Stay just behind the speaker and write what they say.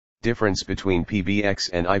Difference between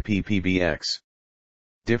PBX and IP PBX.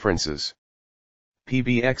 Differences.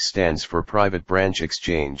 PBX stands for Private Branch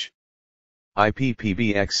Exchange. IP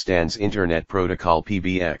PBX stands Internet Protocol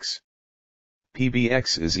PBX.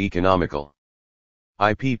 PBX is economical.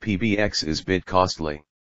 IP PBX is bit costly.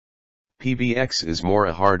 PBX is more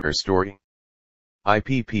a hardware story.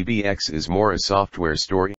 IP PBX is more a software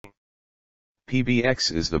story.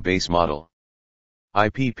 PBX is the base model.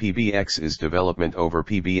 IP PBX is development over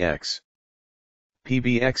PBX.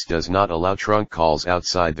 PBX does not allow trunk calls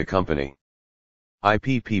outside the company.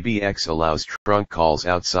 IP PBX allows trunk calls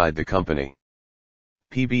outside the company.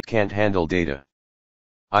 PB can't handle data.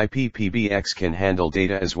 IP PBX can handle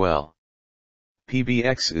data as well.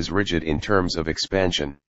 PBX is rigid in terms of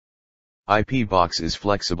expansion. IP box is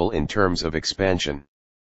flexible in terms of expansion.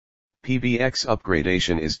 PBX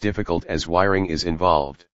upgradation is difficult as wiring is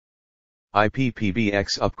involved. IP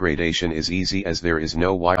PBX upgradation is easy as there is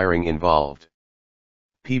no wiring involved.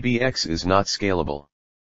 PBX is not scalable.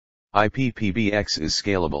 IP PBX is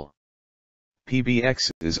scalable.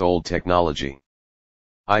 PBX is old technology.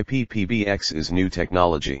 IP PBX is new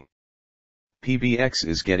technology. PBX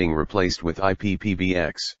is getting replaced with IP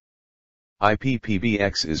PBX. IP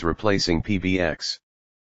PBX is replacing PBX.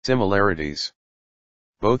 Similarities.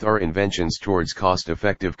 Both are inventions towards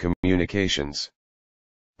cost-effective communications.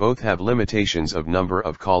 Both have limitations of number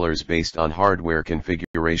of callers based on hardware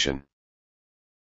configuration.